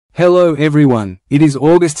Hello everyone, it is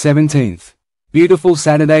August 17th. Beautiful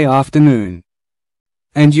Saturday afternoon.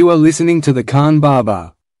 And you are listening to the Khan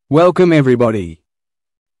Baba. Welcome everybody.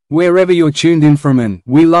 Wherever you're tuned in from, and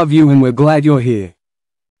we love you and we're glad you're here.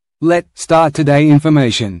 Let's start today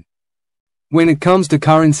information. When it comes to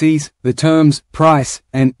currencies, the terms price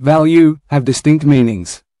and value have distinct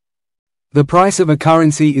meanings. The price of a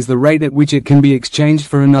currency is the rate at which it can be exchanged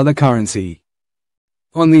for another currency.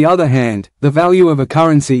 On the other hand, the value of a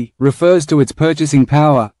currency refers to its purchasing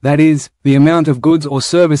power, that is, the amount of goods or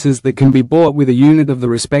services that can be bought with a unit of the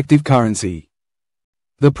respective currency.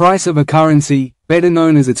 The price of a currency, better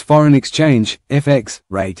known as its foreign exchange (FX)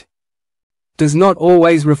 rate, does not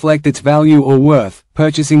always reflect its value or worth,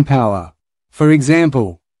 purchasing power. For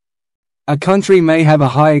example, a country may have a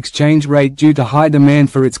high exchange rate due to high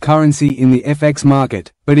demand for its currency in the FX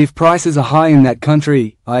market, but if prices are high in that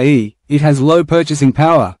country, i.e., it has low purchasing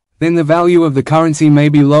power, then the value of the currency may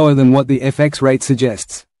be lower than what the FX rate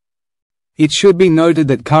suggests. It should be noted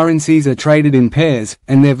that currencies are traded in pairs,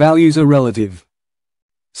 and their values are relative.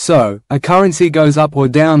 So, a currency goes up or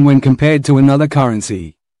down when compared to another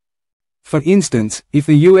currency. For instance, if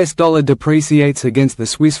the US dollar depreciates against the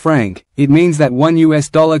Swiss franc, it means that one US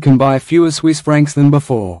dollar can buy fewer Swiss francs than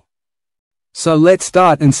before. So let's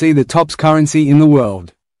start and see the top currency in the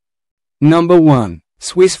world. Number 1.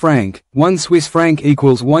 Swiss franc. 1 Swiss franc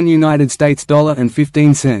equals 1 United States dollar and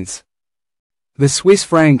 15 cents. The Swiss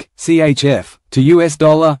franc, CHF, to US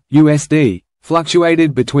dollar, USD,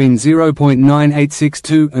 fluctuated between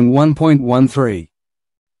 0.9862 and 1.13.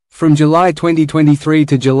 From July 2023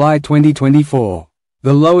 to July 2024,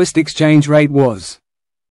 the lowest exchange rate was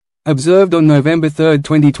observed on November 3,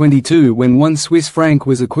 2022, when 1 Swiss franc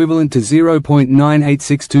was equivalent to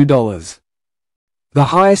 $0.9862. The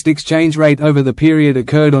highest exchange rate over the period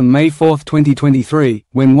occurred on May 4, 2023,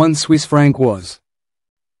 when 1 Swiss franc was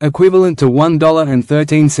equivalent to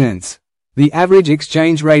 $1.13. The average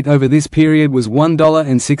exchange rate over this period was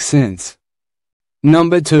 $1.06.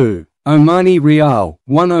 Number 2. Omani Rial.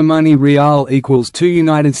 1 Omani Rial equals 2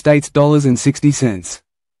 United States dollars and 60 cents.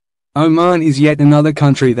 Oman is yet another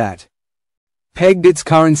country that pegged its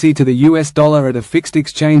currency to the US dollar at a fixed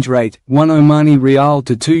exchange rate, 1 Omani Rial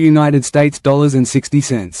to 2 United States dollars and 60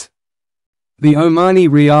 cents. The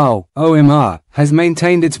Omani Rial, OMR, has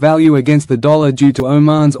maintained its value against the dollar due to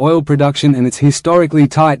Oman's oil production and its historically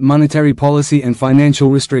tight monetary policy and financial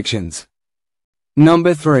restrictions.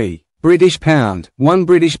 Number 3. British Pound. 1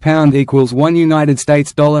 British Pound equals 1 United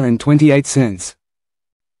States dollar and 28 cents.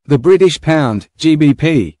 The British Pound,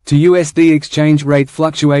 GBP, to USD exchange rate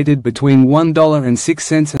fluctuated between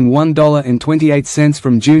 $1.06 and $1.28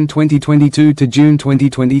 from June 2022 to June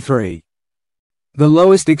 2023. The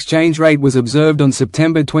lowest exchange rate was observed on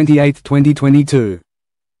September 28, 2022,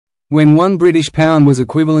 when 1 British Pound was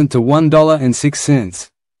equivalent to $1.06.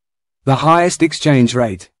 The highest exchange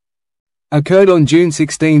rate occurred on June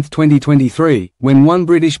 16, 2023, when 1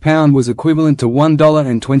 British Pound was equivalent to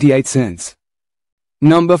 $1.28.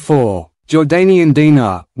 Number 4. Jordanian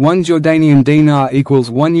Dinar. 1 Jordanian Dinar equals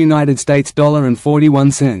 1 United States dollar and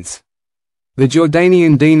 41 cents. The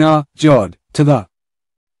Jordanian Dinar, JOD, to the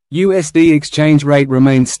USD exchange rate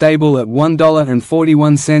remained stable at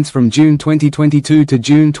 $1.41 from June 2022 to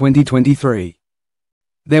June 2023.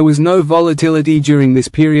 There was no volatility during this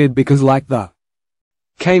period because, like the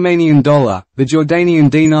Caymanian dollar, the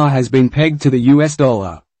Jordanian dinar has been pegged to the US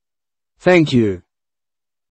dollar. Thank you.